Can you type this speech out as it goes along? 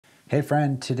Hey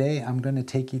friend, today I'm going to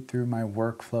take you through my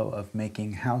workflow of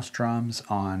making house drums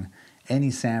on any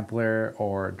sampler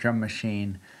or drum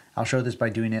machine. I'll show this by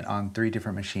doing it on 3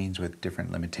 different machines with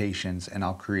different limitations, and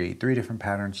I'll create 3 different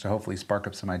patterns to hopefully spark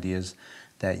up some ideas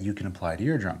that you can apply to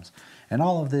your drums. And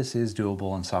all of this is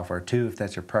doable in software too, if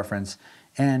that's your preference,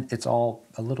 and it's all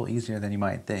a little easier than you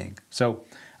might think. So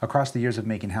across the years of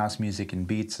making house music and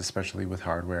beats, especially with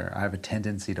hardware, I have a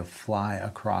tendency to fly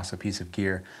across a piece of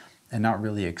gear and not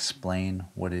really explain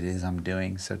what it is I'm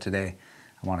doing. So today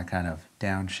I want to kind of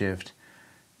downshift,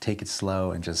 take it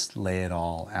slow, and just lay it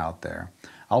all out there.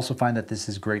 I also find that this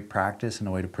is great practice and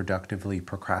a way to productively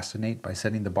procrastinate by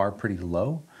setting the bar pretty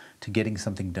low to getting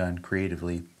something done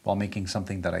creatively while making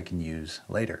something that I can use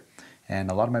later.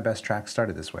 And a lot of my best tracks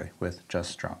started this way with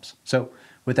just drums. So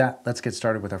with that, let's get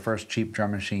started with our first cheap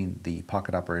drum machine, the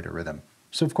Pocket Operator Rhythm.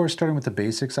 So of course, starting with the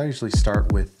basics, I usually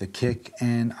start with the kick,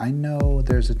 and I know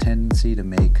there's a tendency to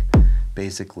make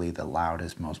basically the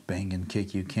loudest, most banging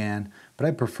kick you can, but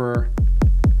I prefer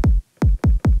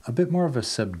a bit more of a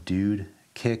subdued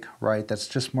kick, right? That's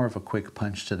just more of a quick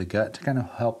punch to the gut to kind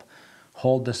of help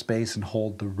hold the space and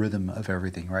hold the rhythm of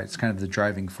everything, right? It's kind of the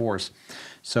driving force.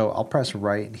 So I'll press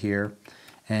right here,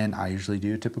 and I usually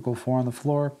do a typical 4 on the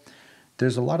floor.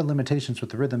 There's a lot of limitations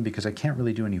with the rhythm because I can't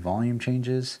really do any volume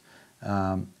changes.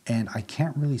 And I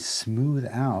can't really smooth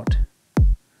out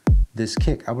this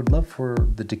kick. I would love for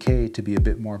the decay to be a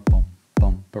bit more boom,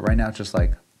 boom, but right now it's just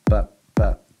like but,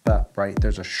 right?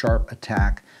 There's a sharp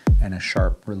attack and a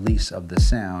sharp release of the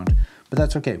sound, but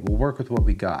that's okay. We'll work with what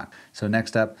we got. So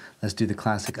next up, let's do the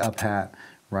classic up hat,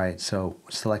 right? So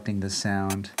selecting the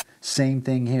sound, same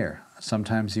thing here.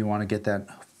 Sometimes you want to get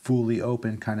that fully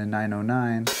open kind of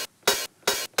 909,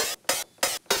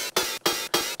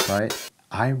 right?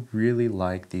 I really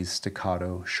like these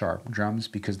staccato sharp drums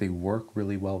because they work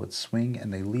really well with swing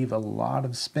and they leave a lot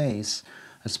of space,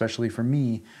 especially for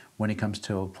me, when it comes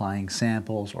to applying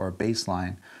samples or a bass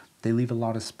line. They leave a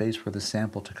lot of space for the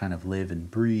sample to kind of live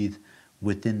and breathe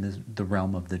within the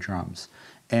realm of the drums.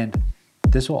 And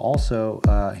this will also,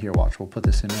 here watch, we'll put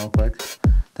this in real quick.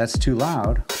 That's too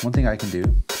loud. One thing I can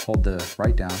do, hold the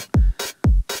right down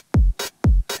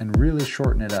and really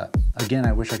shorten it up. Again,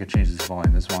 I wish I could change this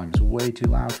volume. This volume is way too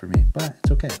loud for me, but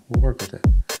it's okay. We'll work with it.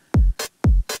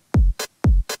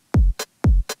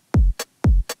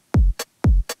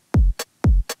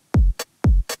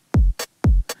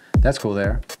 That's cool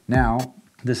there. Now,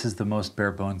 this is the most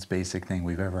bare bones basic thing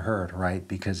we've ever heard, right?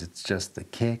 Because it's just the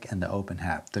kick and the open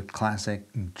hat. The classic,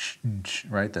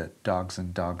 right? The dogs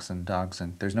and dogs and dogs,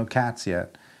 and there's no cats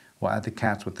yet. We'll add the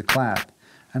cats with the clap.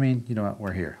 I mean, you know what?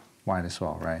 We're here. Why as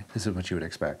well, right? This is what you would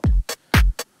expect.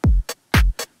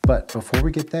 But before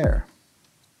we get there,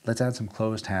 let's add some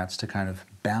closed hats to kind of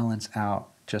balance out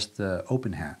just the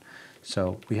open hat.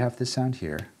 So we have this sound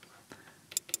here.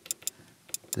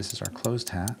 This is our closed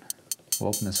hat. We'll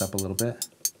open this up a little bit.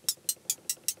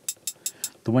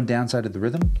 The one downside of the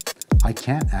rhythm, I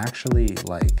can't actually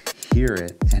like hear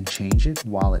it and change it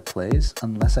while it plays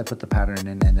unless I put the pattern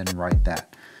in and then write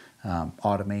that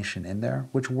automation in there,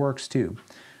 which works too.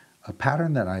 A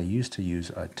pattern that I used to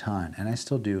use a ton, and I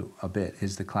still do a bit,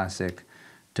 is the classic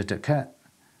cut,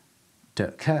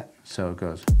 cut. So it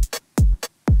goes,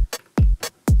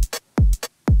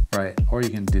 right? Or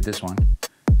you can do this one,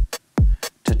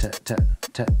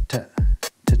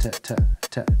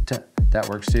 that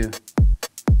works too,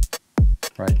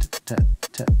 right?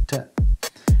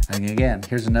 And again,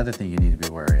 here's another thing you need to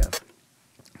be wary of.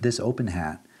 This open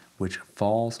hat, which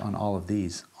falls on all of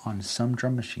these, on some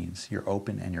drum machines, your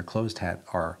open and your closed hat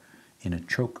are in a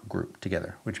choke group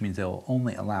together, which means they'll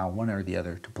only allow one or the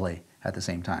other to play at the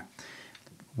same time.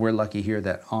 We're lucky here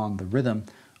that on the rhythm,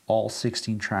 all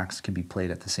 16 tracks can be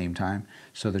played at the same time,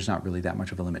 so there's not really that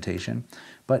much of a limitation.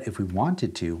 But if we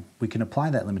wanted to, we can apply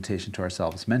that limitation to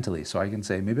ourselves mentally. So I can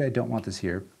say, maybe I don't want this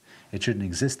here. It shouldn't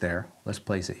exist there. Let's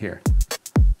place it here.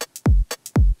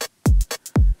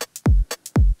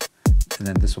 And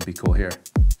then this will be cool here.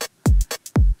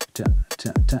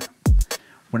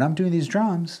 When I'm doing these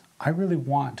drums, I really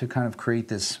want to kind of create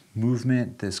this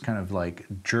movement, this kind of like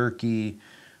jerky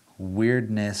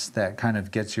weirdness that kind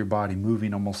of gets your body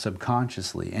moving almost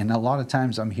subconsciously. And a lot of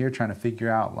times I'm here trying to figure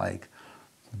out like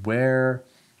where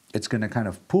it's going to kind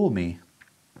of pull me,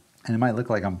 and it might look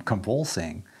like I'm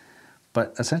convulsing,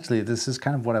 but essentially this is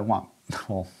kind of what I want.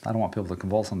 Well, I don't want people to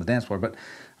convulse on the dance floor, but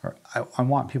I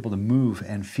want people to move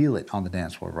and feel it on the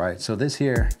dance floor, right? So this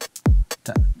here,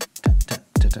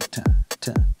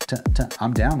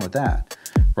 I'm down with that,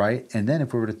 right? And then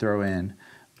if we were to throw in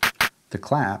the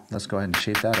clap, let's go ahead and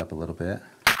shape that up a little bit.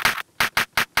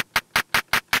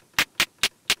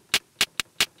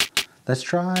 Let's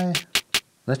try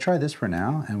this for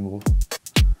now, and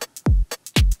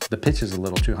the pitch is a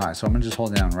little too high, so I'm gonna just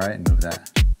hold down right and move that.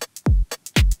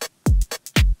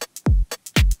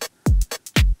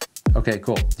 Okay,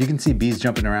 cool. You can see bees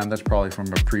jumping around. That's probably from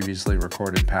a previously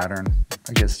recorded pattern.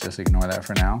 I guess just ignore that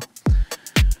for now.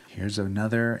 Here's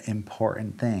another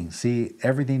important thing. See,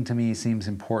 everything to me seems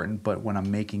important, but when I'm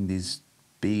making these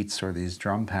beats or these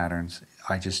drum patterns,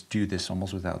 I just do this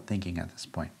almost without thinking at this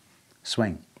point.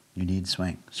 Swing. You need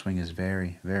swing. Swing is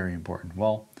very, very important.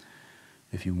 Well,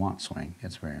 if you want swing,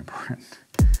 it's very important.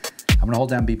 I'm gonna hold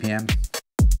down BPM.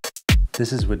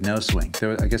 This is with no swing.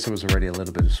 I guess there was already a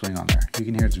little bit of swing on there. You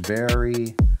can hear it's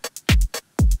very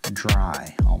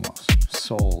dry, almost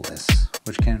soulless,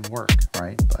 which can work,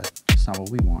 right? But it's not what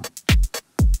we want.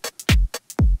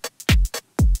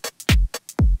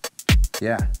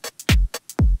 Yeah.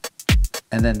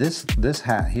 And then this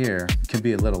hat here can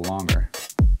be a little longer.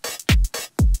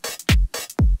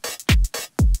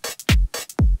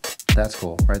 That's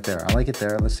cool, right there. I like it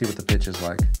there. Let's see what the pitch is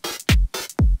like.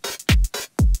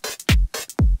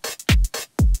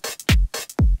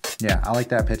 Yeah, I like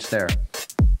that pitch there.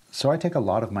 So I take a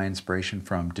lot of my inspiration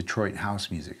from Detroit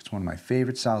house music. It's one of my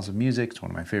favorite styles of music. It's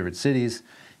one of my favorite cities.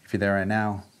 If you're there right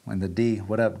now, in the D,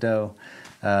 what up, Doe?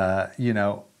 You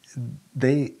know,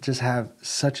 they just have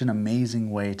such an amazing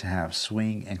way to have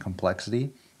swing and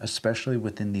complexity, especially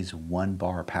within these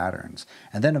 1-bar patterns.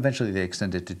 And then eventually they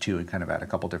extend it to 2 and kind of add a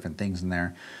couple different things in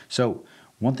there. So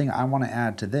one thing I want to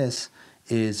add to this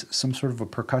is some sort of a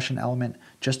percussion element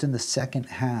just in the second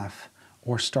half,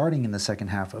 or starting in the second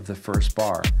half of the first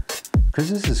bar, because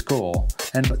this is cool.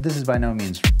 And this is by no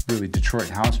means really Detroit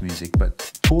house music,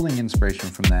 but pulling inspiration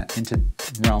from that into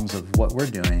realms of what we're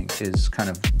doing is kind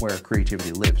of where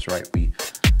creativity lives, right? We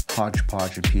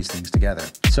hodgepodge and piece things together.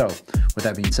 So with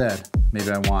that being said,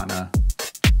 maybe I want a,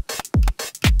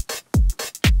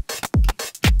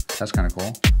 that's kind of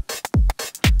cool.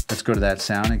 Let's go to that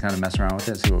sound and kind of mess around with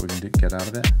it, see what we can get out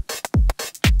of it.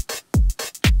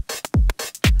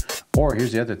 Or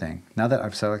here's the other thing. Now that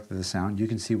I've selected the sound, you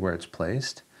can see where it's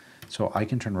placed. So I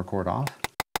can turn record off.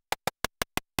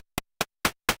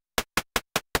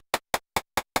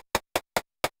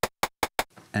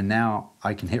 And now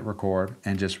I can hit record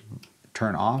and just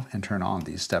turn off and turn on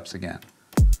these steps again.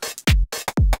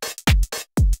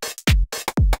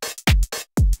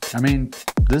 I mean,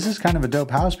 this is kind of a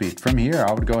dope house beat. From here,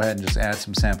 I would go ahead and just add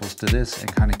some samples to this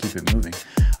and kind of keep it moving.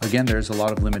 Again, there's a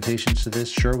lot of limitations to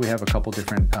this. Sure, we have a couple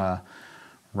different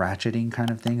ratcheting kind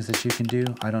of things that you can do.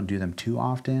 I don't do them too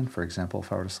often. For example,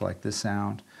 if I were to select this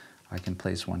sound, I can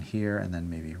place one here and then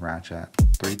maybe ratchet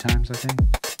 3 times, I think.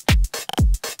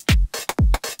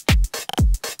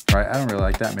 Right, I don't really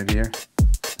like that, maybe here.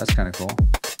 That's kind of cool.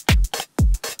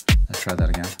 Let's try that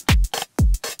again.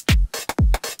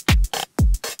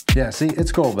 Yeah, see,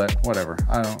 it's cool, but whatever.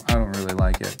 I don't really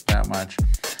like it that much.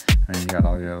 I mean, you got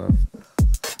all the other.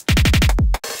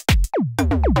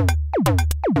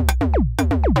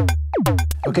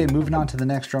 Okay, moving on to the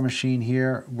next drum machine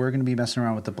here. We're going to be messing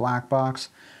around with the Blackbox.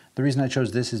 The reason I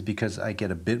chose this is because I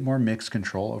get a bit more mix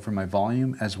control over my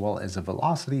volume, as well as a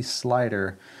velocity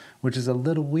slider, which is a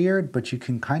little weird, but you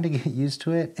can kind of get used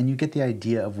to it and you get the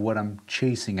idea of what I'm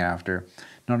chasing after.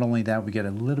 Not only that, we get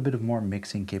a little bit of more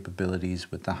mixing capabilities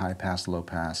with the high pass, low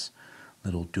pass,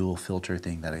 little dual filter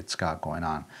thing that it's got going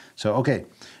on. So, okay,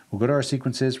 we'll go to our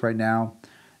sequences right now.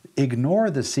 Ignore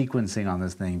the sequencing on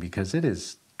this thing because it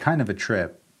is kind of a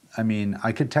trip. I mean,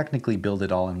 I could technically build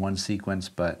it all in one sequence,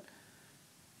 but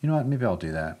you know what, maybe I'll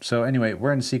do that. So anyway,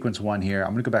 we're in sequence 1 here.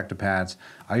 I'm gonna go back to pads.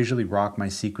 I usually rock my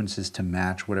sequences to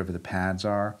match whatever the pads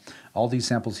are. All these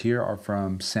samples here are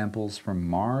from samples from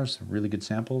Mars, really good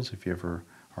samples if you ever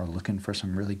are looking for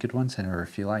some really good ones and or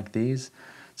if you like these.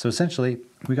 So essentially,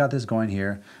 we got this going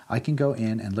here. I can go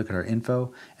in and look at our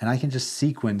info and I can just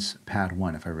sequence pad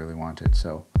 1 if I really wanted.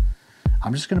 So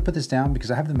I'm just gonna put this down because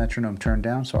I have the metronome turned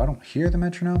down so I don't hear the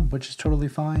metronome, which is totally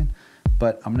fine.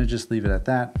 But I'm gonna just leave it at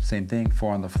that. Same thing,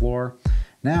 4 on the floor.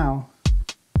 Now,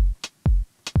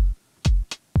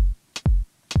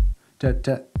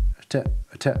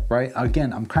 right?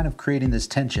 Again, I'm kind of creating this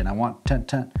tension. I want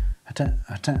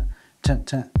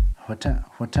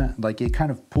like it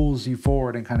kind of pulls you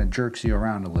forward and kind of jerks you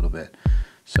around a little bit.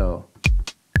 So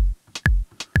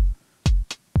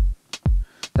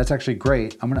that's actually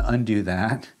great. I'm gonna undo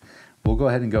that. We'll go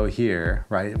ahead and go here,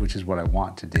 right? Which is what I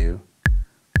want to do.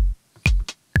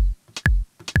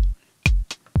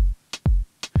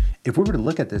 If we were to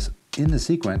look at this in the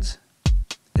sequence,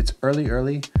 it's early,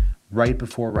 right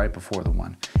before the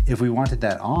one. If we wanted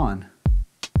that on,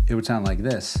 it would sound like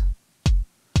this.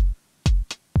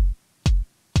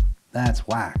 That's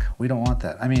whack. We don't want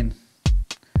that. I mean,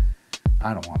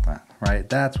 I don't want that, right?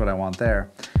 That's what I want there.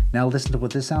 Now listen to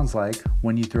what this sounds like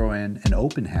when you throw in an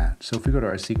open hat. So if we go to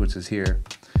our sequences here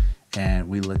and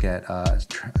we look at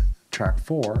track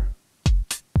 4,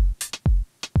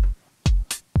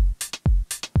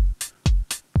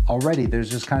 already there's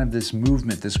just kind of this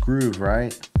movement, this groove,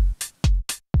 right?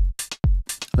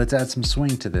 Let's add some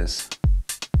swing to this.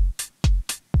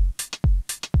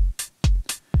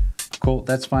 Cool,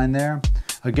 that's fine there.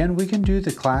 Again, we can do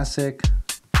the classic,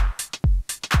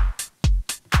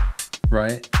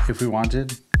 right? If we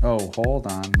wanted. Oh, hold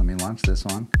on, let me launch this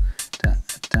one. Dun,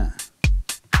 dun.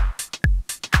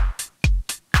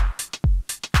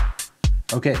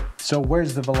 Okay, so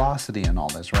where's the velocity in all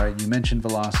this, right? You mentioned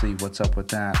velocity, what's up with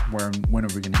that? When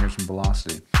are we gonna hear some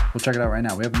velocity? We'll check it out right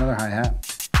now. We have another hi-hat.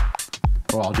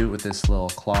 Oh, I'll do it with this little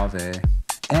clave.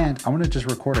 And I'm gonna just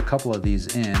record a couple of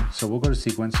these in. So we'll go to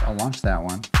sequence, I'll launch that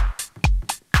one.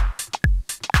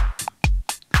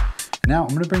 Now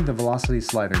I'm gonna bring the velocity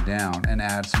slider down and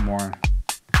add some more.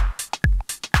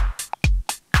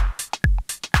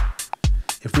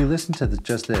 If we listen to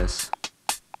just this,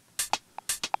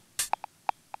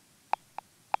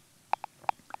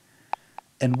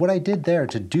 and what I did there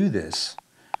to do this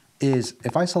is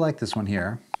if I select this one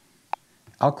here,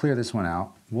 I'll clear this one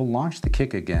out. We'll launch the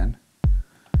kick again.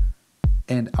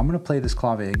 And I'm gonna play this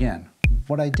clave again.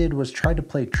 What I did was try to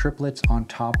play triplets on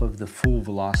top of the full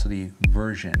velocity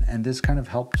version. And this kind of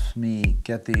helps me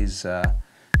get these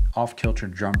off-kilter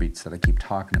drum beats that I keep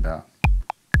talking about.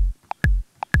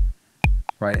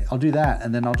 Right, I'll do that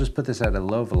and then I'll just put this at a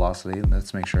low velocity.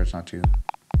 Let's make sure it's not too,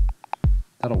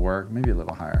 that'll work, maybe a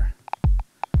little higher.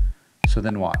 So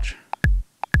then watch.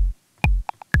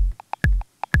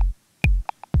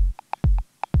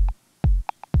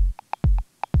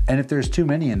 And if there's too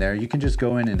many in there, you can just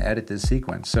go in and edit this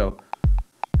sequence. So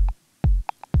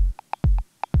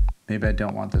maybe I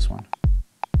don't want this one.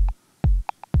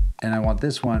 And I want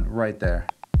this one right there.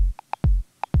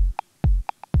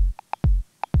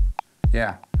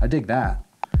 Yeah, I dig that.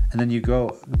 And then you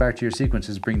go back to your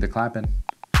sequences, bring the clap in.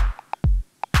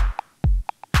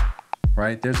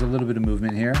 Right, there's a little bit of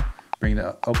movement here. Bring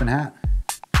the open hat.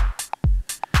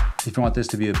 If you want this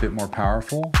to be a bit more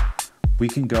powerful, we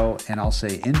can go and I'll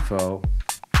say info.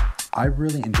 I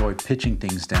really enjoy pitching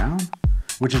things down,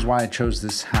 which is why I chose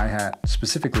this hi-hat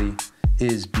specifically,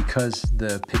 is because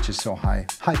the pitch is so high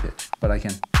pitch, but I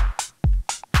can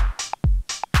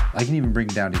even bring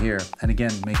it down to here and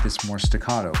again, make this more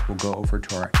staccato. We'll go over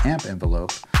to our amp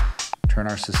envelope, turn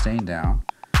our sustain down,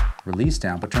 release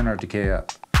down, but turn our decay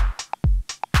up.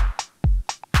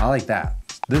 I like that.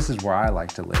 This is where I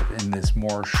like to live, in this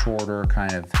more shorter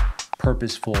kind of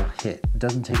purposeful hit. It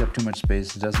doesn't take up too much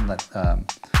space. It doesn't let,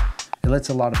 it lets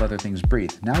a lot of other things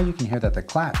breathe. Now you can hear that the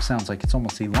clap sounds like it's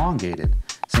almost elongated.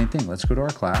 Same thing, let's go to our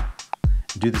clap,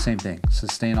 do the same thing.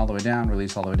 Sustain all the way down,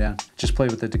 release all the way down. Just play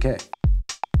with the decay.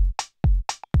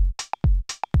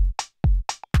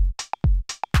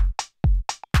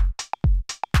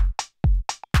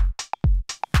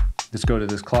 Let's go to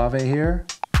this clave here.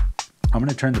 I'm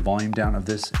gonna turn the volume down of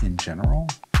this in general.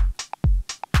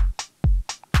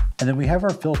 And then we have our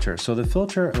filter. So the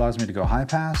filter allows me to go high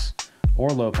pass or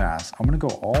low pass. I'm gonna go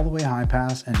all the way high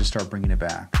pass and just start bringing it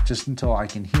back, just until I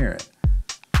can hear it.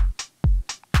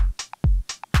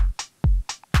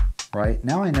 Right,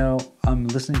 now I know I'm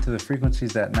listening to the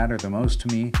frequencies that matter the most to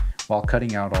me while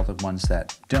cutting out all the ones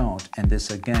that don't. And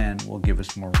this again will give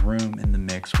us more room in the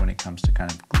mix when it comes to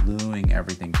kind of gluing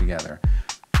everything together.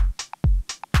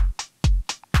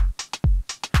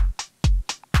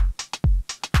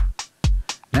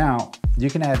 Now, you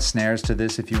can add snares to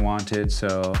this if you wanted,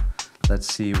 so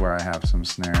let's see where I have some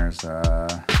snares.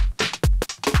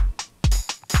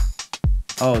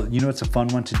 Oh, you know what's a fun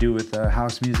one to do with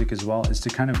house music as well, is to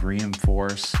kind of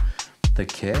reinforce the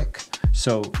kick.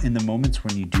 So in the moments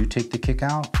when you do take the kick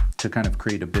out, to kind of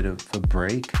create a bit of a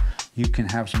break, you can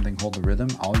have something hold the rhythm.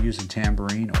 I'll use a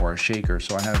tambourine or a shaker.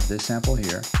 So I have this sample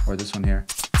here, or this one here.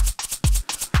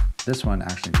 This one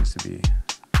actually needs to be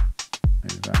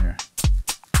maybe about here.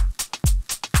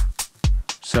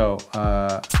 So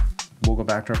we'll go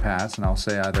back to our pads and I'll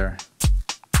say either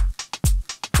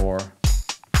or.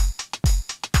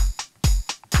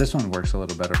 This one works a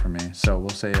little better for me. So we'll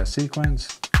say a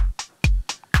sequence.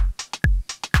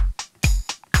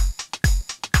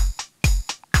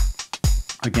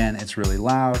 Again, it's really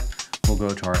loud. We'll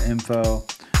go to our info,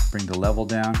 bring the level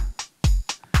down,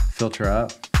 filter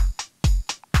up.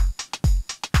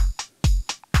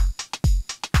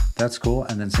 That's cool.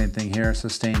 And then same thing here,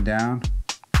 sustain down.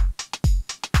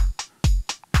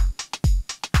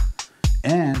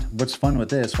 And what's fun with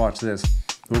this, watch this.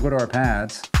 We'll go to our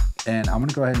pads, and I'm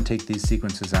gonna go ahead and take these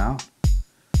sequences out.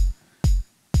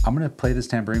 I'm gonna play this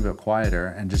tambourine but quieter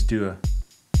and just do a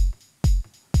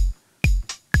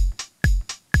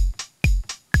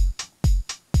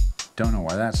don't know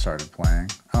why that started playing.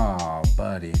 Oh,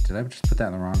 buddy, did I just put that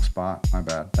in the wrong spot? My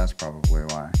bad, that's probably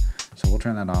why. So we'll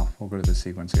turn that off. We'll go to this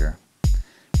sequence here.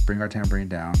 Bring our tambourine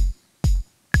down.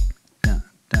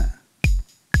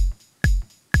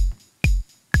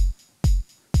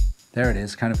 There it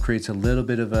is, kind of creates a little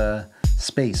bit of a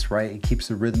space, right? It keeps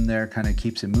the rhythm there, kind of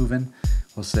keeps it moving.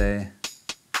 We'll say,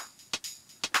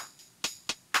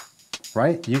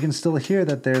 right? You can still hear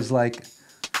that there's like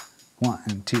 1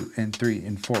 and 2 and 3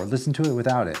 and 4. Listen to it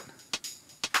without it.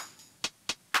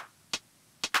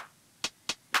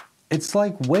 It's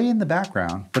like way in the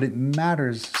background, but it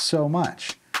matters so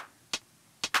much.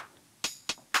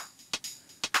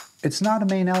 It's not a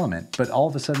main element, but all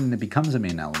of a sudden it becomes a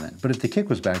main element. But if the kick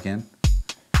was back in,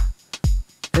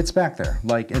 it's back there.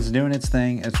 Like, it's doing its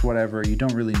thing, it's whatever. You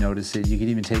don't really notice it. You can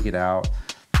even take it out,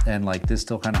 and like this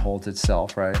still kind of holds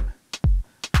itself, right?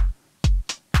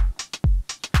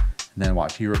 And then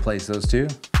watch, you replace those two.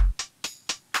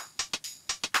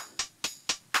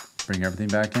 Bring everything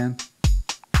back in.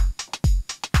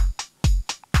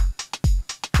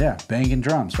 Yeah, banging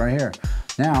drums right here.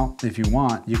 Now, if you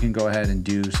want, you can go ahead and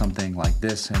do something like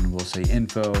this, and we'll say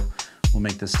info. We'll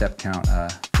make the step count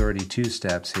 32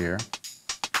 steps here.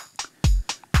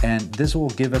 And this will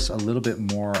give us a little bit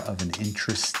more of an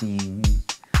interesting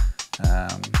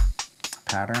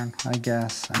pattern, I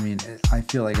guess. I mean, I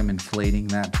feel like I'm inflating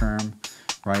that term,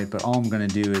 right? But all I'm gonna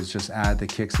do is just add the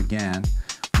kicks again.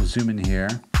 We'll zoom in here.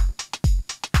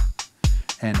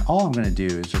 And all I'm gonna do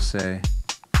is just say,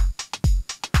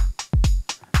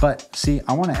 but see,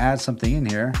 I want to add something in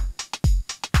here,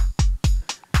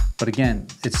 but again,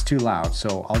 it's too loud.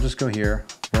 So I'll just go here,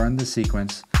 we're in the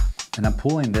sequence, and I'm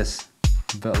pulling this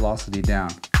velocity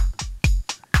down.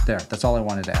 There, that's all I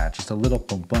wanted to add, just a little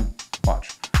boom, boom,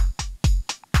 watch.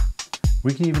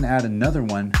 We can even add another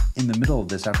one in the middle of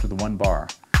this after the one bar.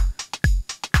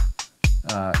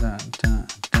 A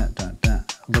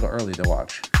little early to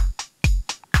watch.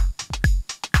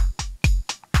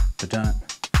 Dun.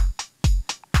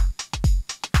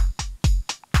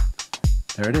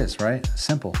 There it is, right?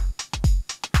 Simple.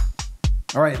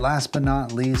 All right, last but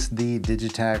not least, the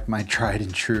Digitakt, my tried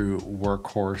and true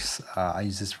workhorse. I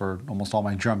use this for almost all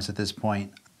my drums at this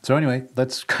point. So anyway,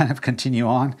 let's kind of continue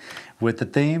on with the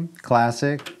theme.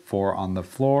 Classic, 4 on the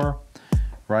floor,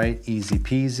 right? Easy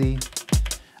peasy.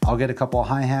 I'll get a couple of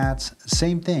hi-hats,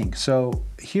 same thing. So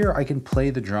here I can play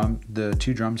the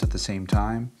two drums at the same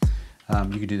time.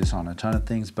 You could do this on a ton of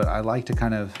things, but I like to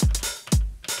kind of,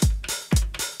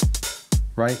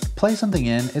 right, play something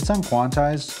in. It's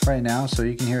unquantized right now, so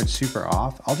you can hear it super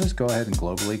off. I'll just go ahead and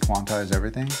globally quantize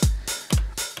everything.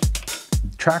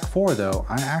 Track 4 though,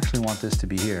 I actually want this to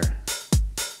be here.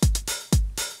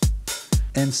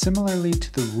 And similarly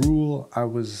to the rule I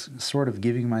was sort of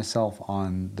giving myself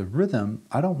on the rhythm,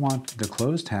 I don't want the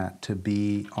closed hat to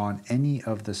be on any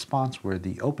of the spots where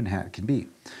the open hat can be.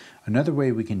 Another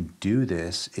way we can do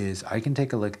this is I can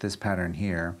take a look at this pattern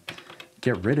here,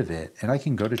 get rid of it, and I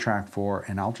can go to track 4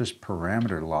 and I'll just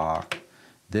parameter lock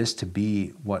this to be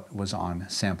what was on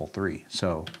sample 3.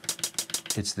 So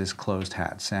it's this closed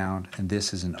hat sound and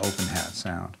this is an open hat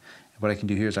sound. What I can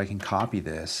do here is I can copy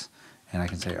this and I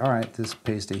can say, all right, this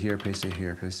paste it here, paste it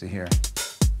here, paste it here.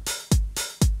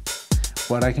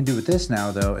 What I can do with this now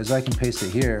though is I can paste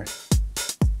it here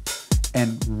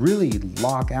and really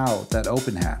lock out that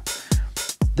open hat.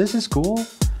 This is cool,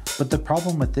 but the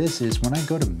problem with this is when I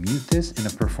go to mute this in a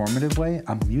performative way,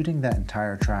 I'm muting that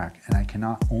entire track and I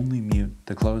cannot only mute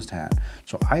the closed hat.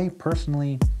 So I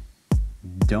personally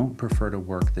don't prefer to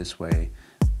work this way,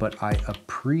 but I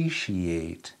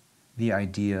appreciate the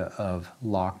idea of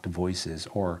locked voices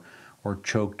or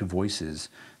choked voices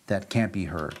that can't be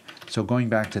heard. So going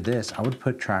back to this, I would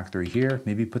put track 3 here,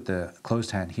 maybe put the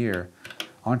closed hat here.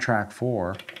 On track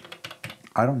 4,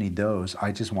 I don't need those,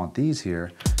 I just want these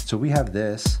here. So we have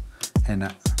this, and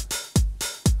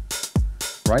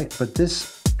right, but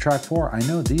this track 4, I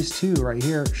know these two right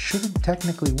here shouldn't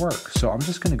technically work. So I'm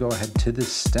just gonna go ahead to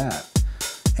this step,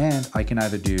 and I can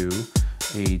either do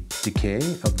a decay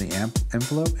of the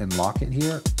envelope and lock it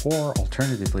here, or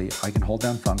alternatively, I can hold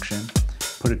down function,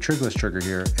 put a triggerless trigger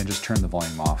here, and just turn the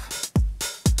volume off.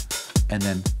 And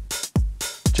then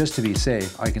just to be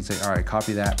safe, I can say, all right,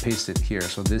 copy that, paste it here.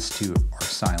 So these two are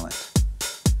silent.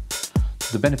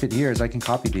 The benefit here is I can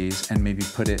copy these and maybe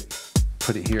put it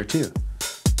here too.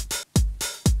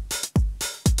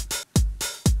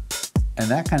 And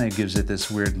that kind of gives it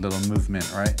this weird little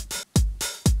movement, right?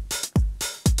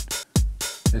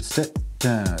 It's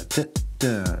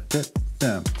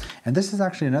and this is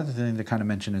actually another thing to kind of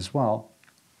mention as well.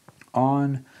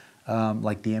 On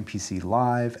like the MPC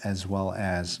Live, as well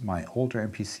as my older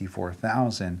MPC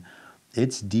 4000,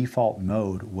 its default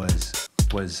mode was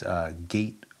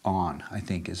gate on, I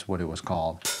think is what it was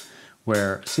called.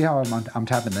 Where, see how I'm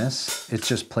tapping this? It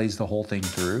just plays the whole thing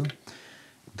through.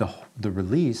 The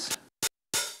release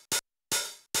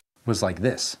was like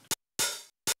this.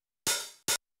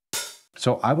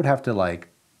 So I would have to like,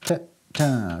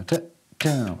 and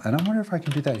I wonder if I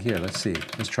can do that here. Let's see,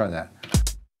 let's try that.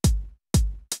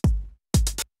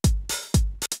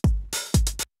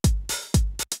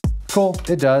 Cool,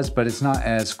 it does, but it's not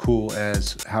as cool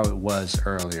as how it was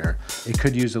earlier. It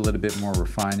could use a little bit more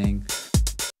refining.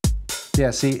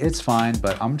 Yeah, see, it's fine,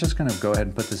 but I'm just gonna go ahead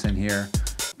and put this in here,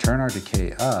 turn our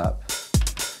decay up,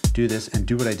 do this, and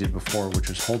do what I did before, which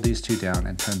was hold these two down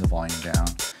and turn the volume down,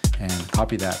 and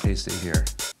copy that, paste it here.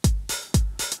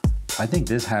 I think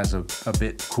this has a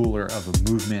bit cooler of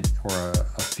a movement or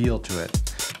a feel to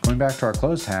it. Going back to our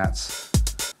closed hats,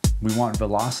 we want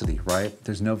velocity, right?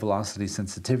 There's no velocity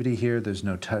sensitivity here. There's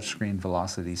no touchscreen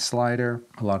velocity slider.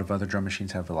 A lot of other drum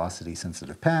machines have velocity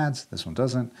sensitive pads. This one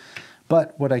doesn't.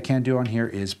 But what I can do on here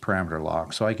is parameter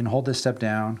lock. So I can hold this step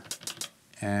down,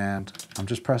 and I'm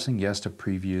just pressing yes to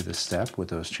preview the step with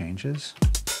those changes.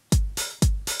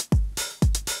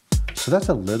 So that's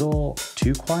a little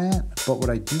too quiet, but what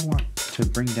I do want to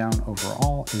bring down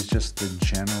overall is just the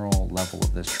general level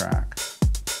of this track.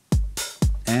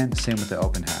 And same with the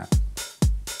open hat.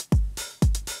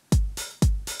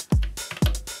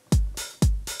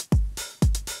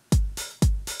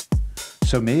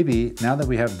 So maybe now that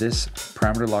we have this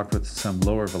parameter locked with some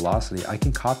lower velocity, I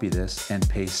can copy this and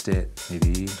paste it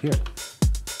maybe here.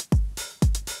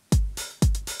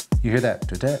 You hear that?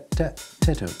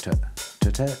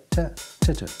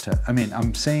 I mean,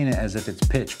 I'm saying it as if it's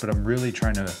pitch, but I'm really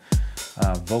trying to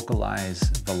vocalize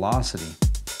velocity.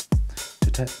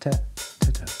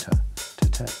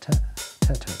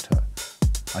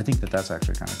 I think that that's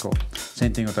actually kind of cool.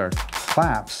 Same thing with our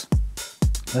claps.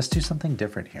 Let's do something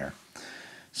different here.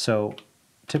 So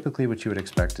typically what you would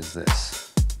expect is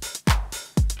this.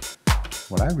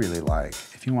 What I really like,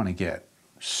 if you want to get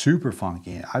super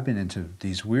funky, I've been into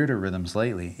these weirder rhythms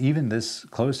lately. Even this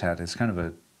closed hat is kind of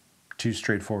a too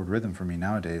straightforward rhythm for me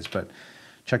nowadays, but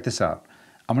check this out.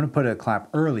 I'm going to put a clap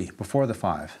early before the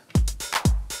 5.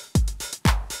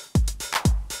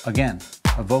 Again,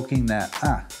 evoking that,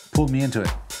 pull me into it,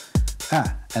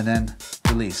 and then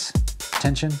release,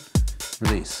 tension,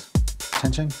 release,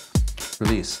 tension,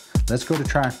 release. Let's go to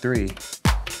track 3,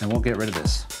 and we'll get rid of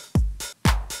this.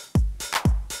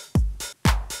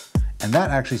 And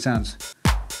that actually sounds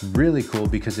really cool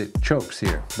because it chokes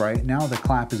here, right? Now the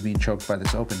clap is being choked by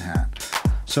this open hat.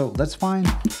 So let's find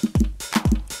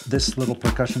this little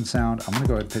percussion sound. I'm gonna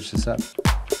go ahead and pitch this up.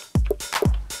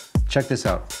 Check this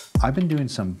out. I've been doing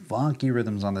some funky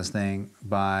rhythms on this thing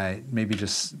by maybe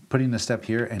just putting the step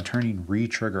here and turning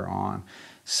re-trigger on.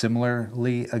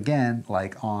 Similarly, again,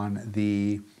 like on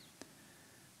the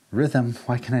rhythm,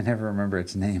 why can I never remember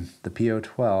its name? The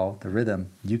PO12, the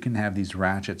rhythm, you can have these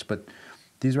ratchets, but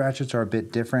these ratchets are a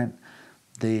bit different.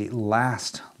 They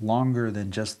last longer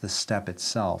than just the step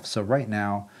itself. So right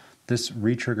now, this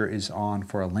re-trigger is on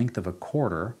for a length of a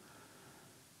quarter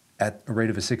at a rate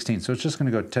of a 16. So it's just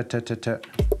gonna go tut-tut-tut-tut.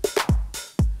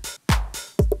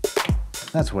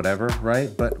 That's whatever, right?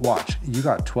 But watch, you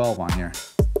got 12 on here.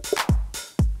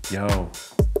 Yo,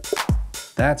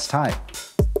 that's tight.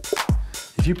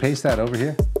 If you paste that over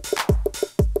here,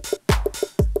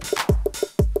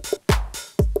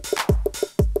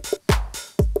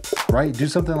 right, do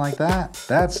something like that,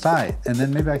 that's tight. And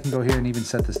then maybe I can go here and even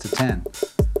set this to 10.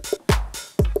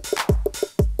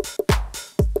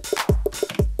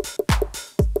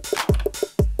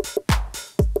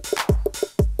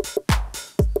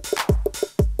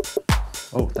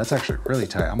 Oh, that's actually really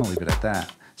tight. I'm gonna leave it at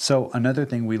that. So another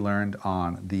thing we learned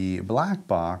on the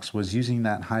Blackbox was using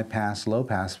that high pass, low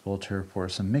pass filter for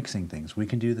some mixing things. We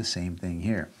can do the same thing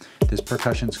here. This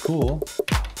percussion's cool,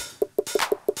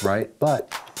 right?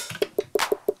 But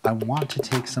I want to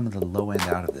take some of the low end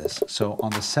out of this. So on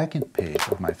the second page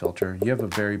of my filter, you have a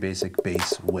very basic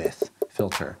bass width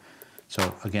filter.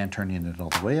 So again, turning it all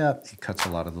the way up, it cuts a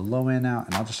lot of the low end out,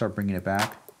 and I'll just start bringing it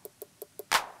back.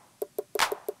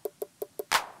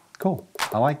 Cool,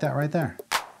 I like that right there.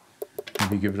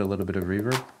 Maybe give it a little bit of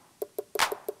reverb.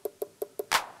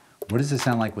 What does it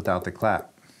sound like without the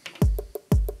clap?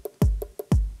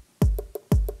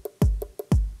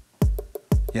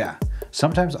 Yeah,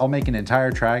 Sometimes I'll make an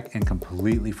entire track and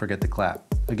completely forget the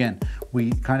clap. Again,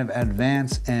 we kind of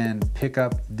advance and pick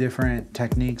up different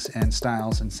techniques and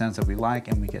styles and sounds that we like,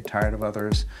 and we get tired of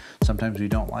others. Sometimes we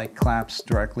don't like claps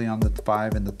directly on the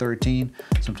 5 and the 13.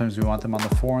 Sometimes we want them on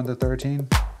the 4 and the 13.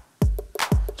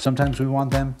 Sometimes we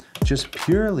want them just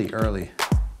purely early.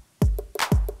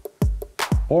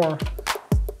 Or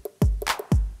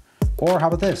how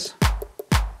about this?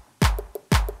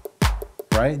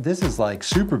 Right? This is like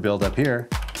super build up here.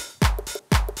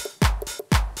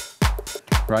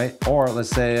 Right? Or let's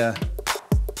say,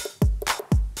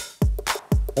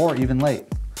 or even late.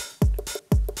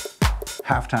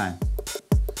 Halftime.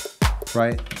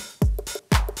 Right?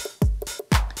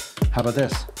 How about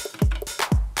this?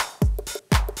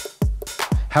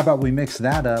 How about we mix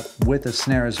that up with a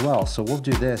snare as well? So we'll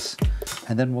do this,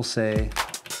 and then we'll say,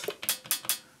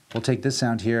 we'll take this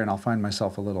sound here, and I'll find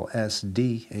myself a little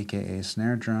SD, aka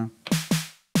snare drum.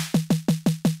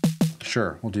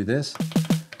 Sure, we'll do this.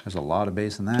 There's a lot of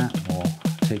bass in that. We'll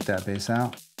take that bass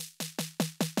out.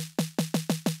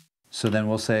 So then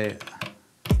we'll say,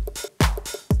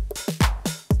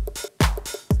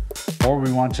 or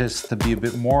we want this to be a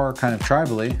bit more kind of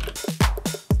tribally.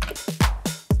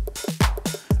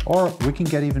 Or we can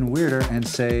get even weirder and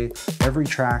say every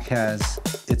track has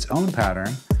its own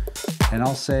pattern, and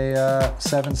I'll say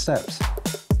 7 steps.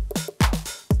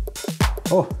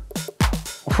 Oh,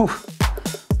 whew.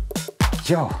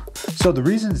 Yo. So the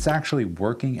reason it's actually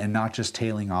working and not just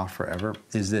tailing off forever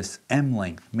is this M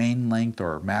length, main length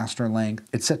or master length.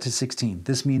 It's set to 16.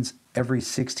 This means every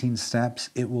 16 steps,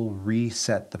 it will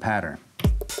reset the pattern.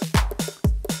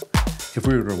 If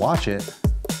we were to watch it,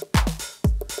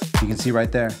 you can see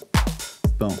right there,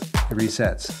 boom, it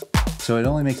resets. So it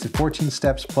only makes it 14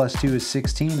 steps plus 2 is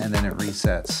 16, and then it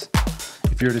resets.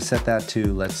 If you were to set that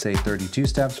to, let's say, 32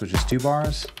 steps, which is 2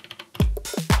 bars,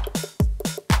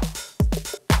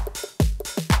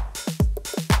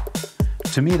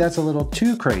 to me, that's a little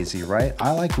too crazy, right?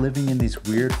 I like living in these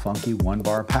weird, funky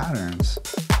 1-bar patterns.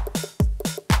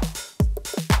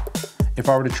 If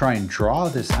I were to try and draw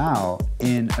this out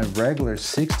in a regular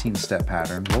 16-step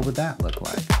pattern, what would that look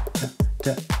like?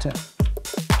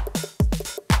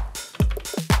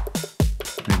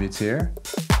 Maybe it's here.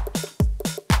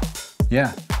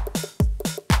 Yeah.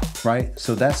 Right?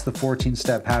 So that's the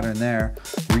 14-step pattern there,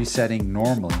 resetting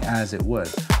normally as it would.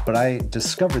 But I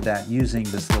discovered that using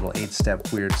this little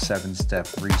 8-step weird 7-step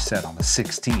reset on the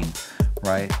 16,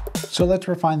 right? So let's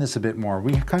refine this a bit more.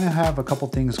 We kind of have a couple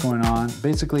things going on.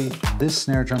 Basically, this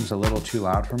snare drum's a little too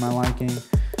loud for my liking.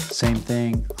 Same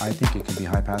thing, I think it can be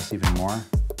high pass even more.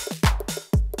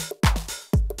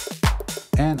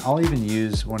 And I'll even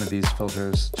use one of these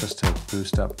filters just to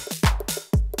boost up.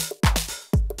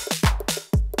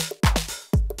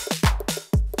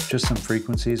 Just some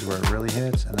frequencies where it really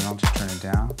hits, and then I'll just turn it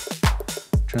down.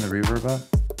 Turn the reverb up.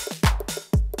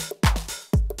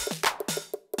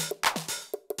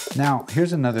 Now,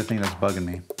 here's another thing that's bugging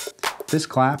me. This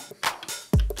clap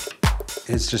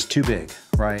is just too big,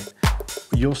 right?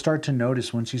 You'll start to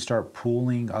notice once you start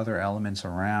pulling other elements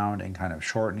around and kind of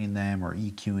shortening them or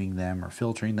EQing them or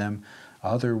filtering them,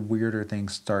 other weirder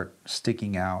things start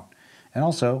sticking out. And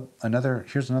also,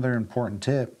 here's another important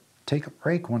tip. Take a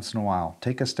break once in a while.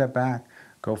 Take a step back,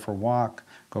 go for a walk,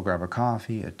 go grab a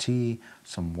coffee, a tea,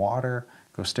 some water,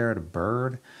 go stare at a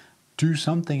bird. Do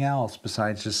something else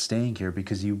besides just staying here,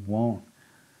 because your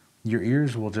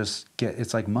ears will just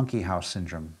it's like monkey house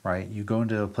syndrome, right? You go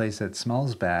into a place that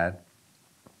smells bad,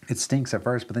 it stinks at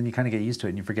first, but then you kind of get used to it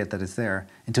and you forget that it's there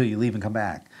until you leave and come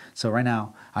back. So right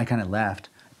now, I kind of left,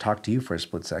 talked to you for a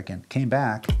split second, came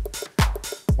back.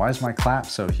 Why is my clap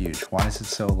so huge? Why is it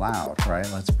so loud, right?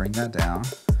 Let's bring that down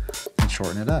and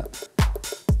shorten it up.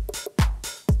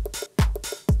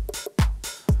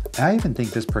 I even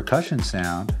think this percussion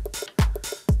sound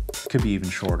could be even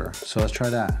shorter. So let's try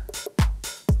that.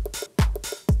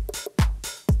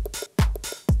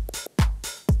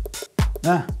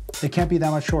 Nah, it can't be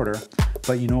that much shorter,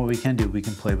 but you know what we can do? We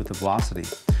can play with the velocity.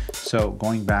 So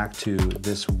going back to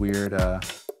this weird, we'll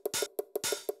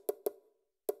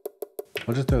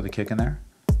just throw the kick in there.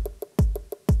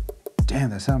 Damn,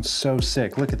 that sounds so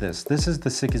sick. Look at this. This is the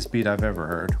sickest beat I've ever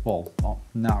heard. Well,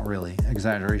 not really.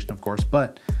 Exaggeration, of course,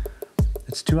 but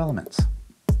it's 2 elements.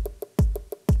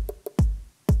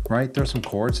 Right? Throw some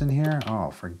chords in here.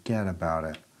 Oh, forget about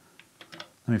it.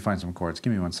 Let me find some chords.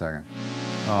 Give me 1 second.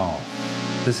 Oh,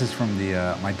 this is from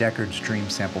the my Deckard's Dream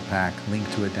sample pack. Link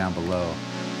to it down below.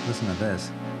 Listen to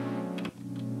this.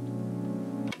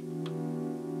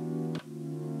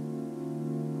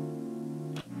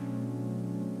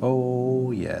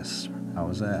 Oh, yes. How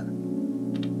was that?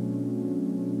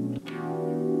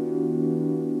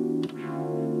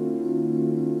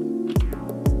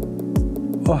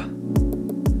 Oh.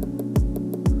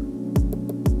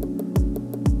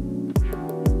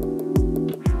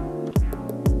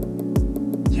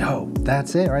 Yo,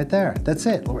 that's it right there. That's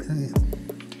it.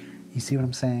 You see what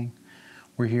I'm saying?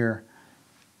 We're here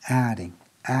adding,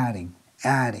 adding,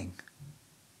 adding.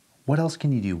 What else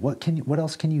can you do? What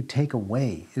else can you take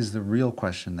away is the real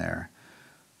question there.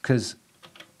 Because,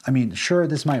 I mean, sure,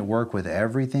 this might work with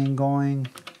everything going.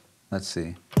 Let's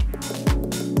see.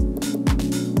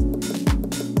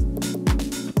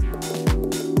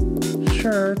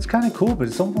 Sure, it's kind of cool, but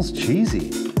it's almost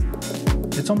cheesy.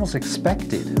 It's almost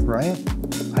expected, right?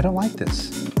 I don't like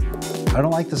this. I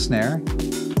don't like the snare.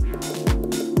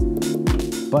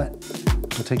 But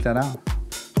we'll take that out.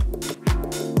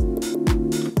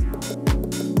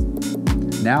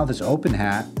 Now this open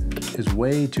hat is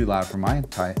way too loud for my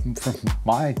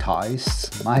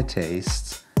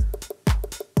tastes.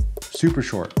 Super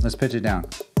short. Let's pitch it down.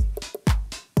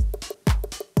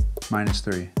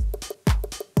 -3.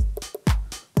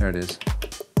 There it is.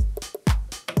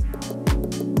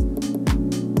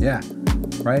 Yeah,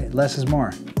 right? Less is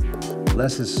more.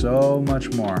 Less is so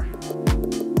much more.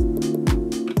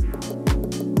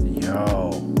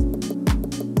 Yo.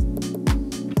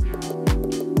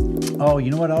 Oh, you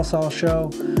know what else I'll show?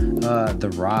 The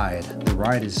ride. The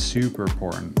ride is super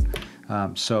important.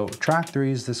 So track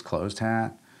 3 is this closed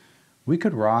hat. We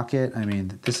could rock it. I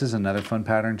mean, this is another fun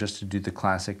pattern just to do the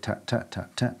classic tut, tut,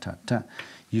 tut, tut, tut, tut.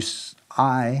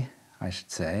 I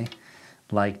should say,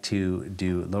 like to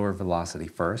do lower velocity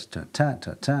first. Tut, tut,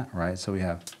 tut, tut, right? So we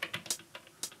have,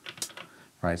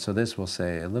 right, so this will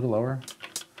say a little lower.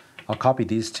 I'll copy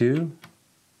these two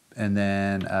and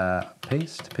then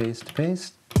paste, paste,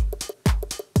 paste.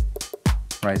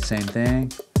 Right, same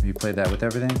thing. You play that with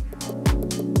everything.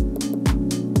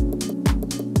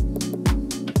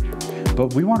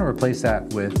 But we want to replace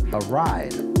that with a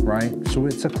ride, right? So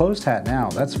it's a closed hat now,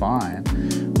 that's fine.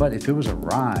 But if it was a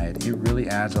ride, it really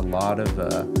adds a lot of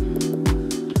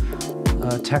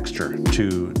texture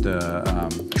to the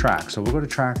track. So we'll go to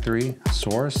track 3,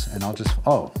 source, and I'll just,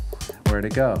 oh, where'd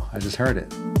it go? I just heard it.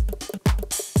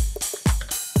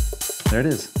 There it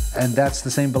is. And that's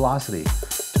the same velocity.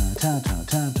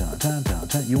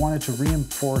 You want it to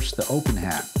reinforce the open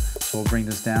hat. So we'll bring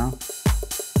this down.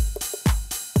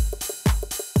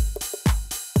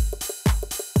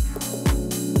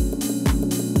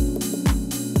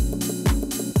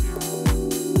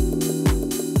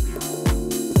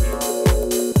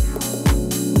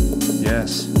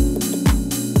 Yes.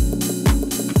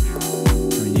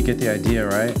 I mean, you get the idea,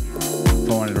 right? If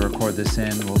I wanted to record this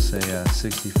in, we'll say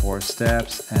 64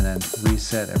 steps and then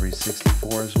reset every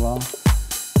 64 as well.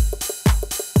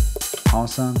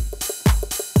 Awesome.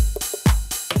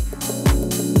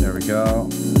 There we go.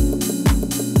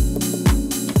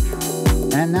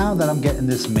 And now that I'm getting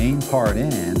this main part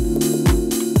in,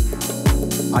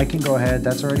 I can go ahead,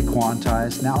 that's already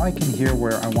quantized. Now I can hear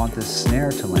where I want this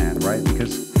snare to land, right?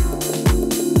 Because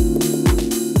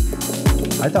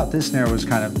I thought this snare was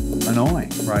kind of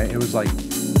annoying, right? It was like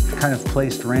kind of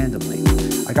placed randomly.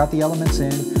 I got the elements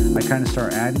in, I kind of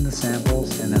start adding the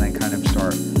samples, and then I kind of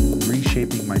start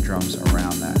reshaping my drums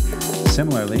around that.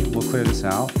 Similarly, we'll clear this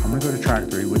out. I'm gonna go to track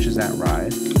 3, which is that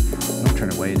ride. I'm gonna turn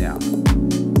it way down.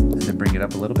 And then bring it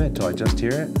up a little bit until I just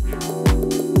hear it.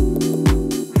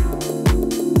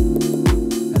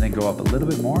 And then go up a little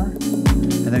bit more.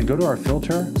 And then go to our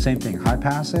filter, same thing, high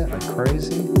pass it like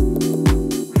crazy.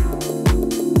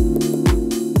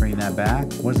 That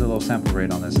back. What does the low sample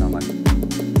rate on this sound like?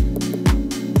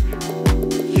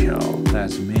 Yo,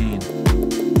 that's mean.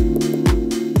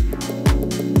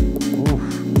 Oof.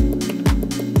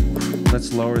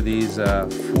 Let's lower these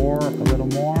 4 a little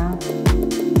more.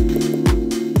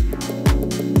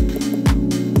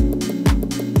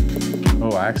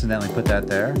 Oh, I accidentally put that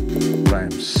there, but I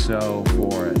am so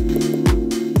for it.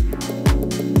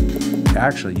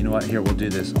 Actually, you know what? Here, we'll do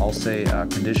this. I'll say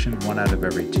condition 1 out of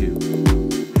every 2.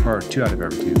 Or 2 out of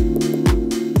every 2.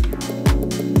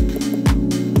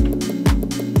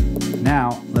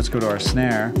 Now, let's go to our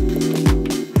snare.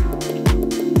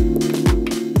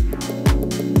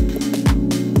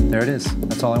 There it is.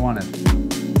 That's all I wanted.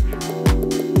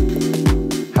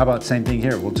 How about same thing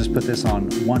here? We'll just put this on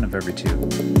 1 of every 2.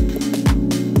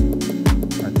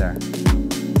 Right there.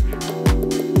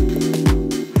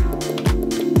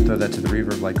 Throw that to the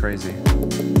reverb like crazy.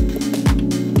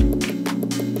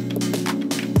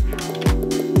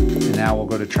 Now we'll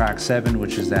go to track 7,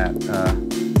 which is that,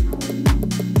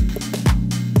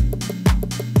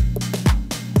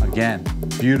 again,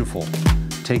 beautiful.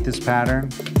 Take this pattern,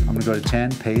 I'm gonna go to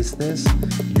 10, paste this.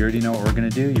 You already know what we're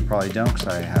gonna do, you probably don't because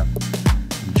I'm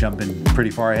jumping pretty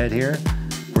far ahead here.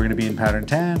 We're gonna be in pattern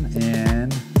 10,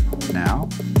 and now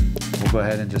we'll go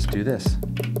ahead and just do this.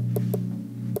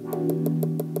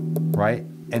 Right?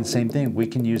 And same thing, we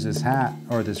can use this hat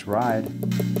or this ride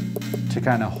to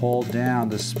kind of hold down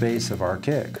the space of our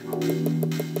kick.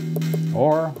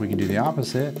 Or we can do the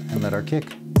opposite and let our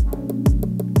kick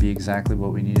be exactly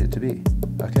what we need it to be,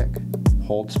 a kick.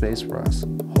 Hold space for us,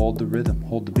 hold the rhythm,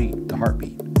 hold the beat, the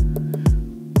heartbeat.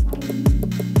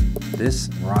 This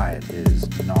ride is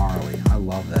gnarly, I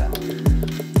love that.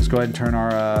 Let's go ahead and turn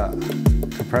our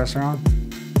compressor on.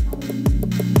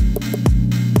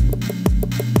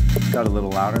 Got a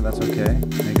little louder, that's okay.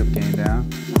 Makeup gain down.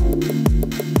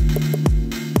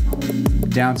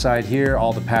 Downside here,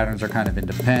 all the patterns are kind of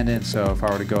independent, so if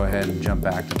I were to go ahead and jump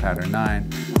back to pattern 9,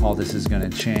 all this is going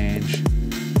to change.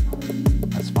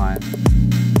 That's fine.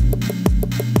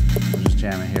 We'll just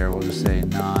jam it here. We'll just say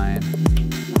 9,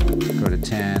 go to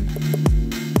 10.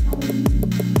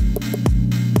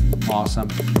 Awesome.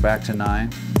 Go back to 9.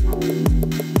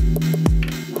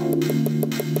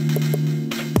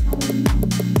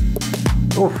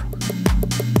 Oof.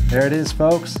 There it is,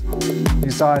 folks.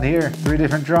 You saw it here. 3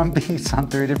 different drum beats on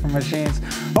 3 different machines.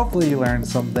 Hopefully you learned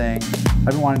something. I've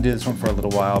been wanting to do this one for a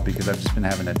little while because I've just been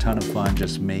having a ton of fun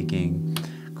just making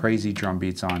crazy drum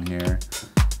beats on here.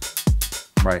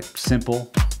 Right, simple.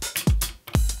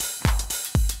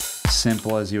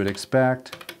 Simple as you would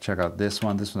expect. Check out this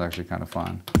one. This one's actually kind of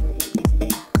fun.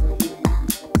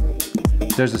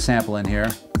 There's a sample in here.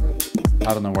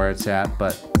 I don't know where it's at,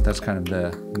 but that's kind of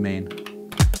the main.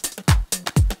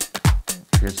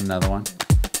 Here's another one.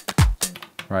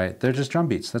 Right, they're just drum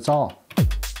beats, that's all.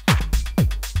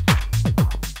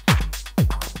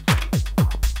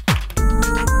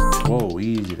 Whoa,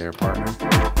 easy there, partner.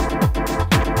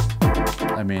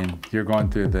 I mean, you're going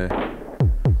through the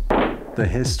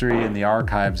history and the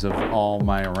archives of all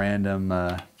my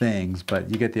random things, but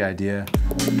you get the idea.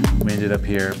 We ended up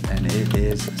here, and it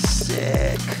is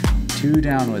sick. 2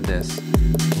 down with this.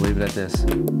 We'll leave it at this.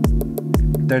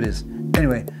 There it is.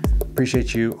 Anyway,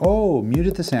 appreciate you. Oh,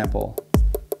 muted the sample.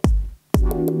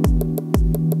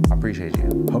 I appreciate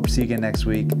you. Hope to see you again next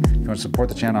week. If you want to support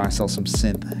the channel, I sell some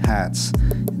synth hats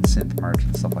and synth merch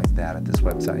and stuff like that at this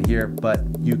website here. But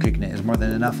you kicking it is more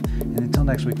than enough. And until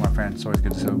next week, my friend, it's always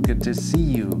good to see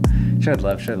you. Share the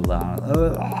love, share the love.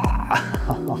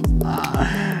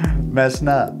 Messing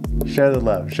up. Share the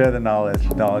love, share the knowledge.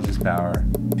 Knowledge is power.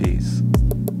 Peace.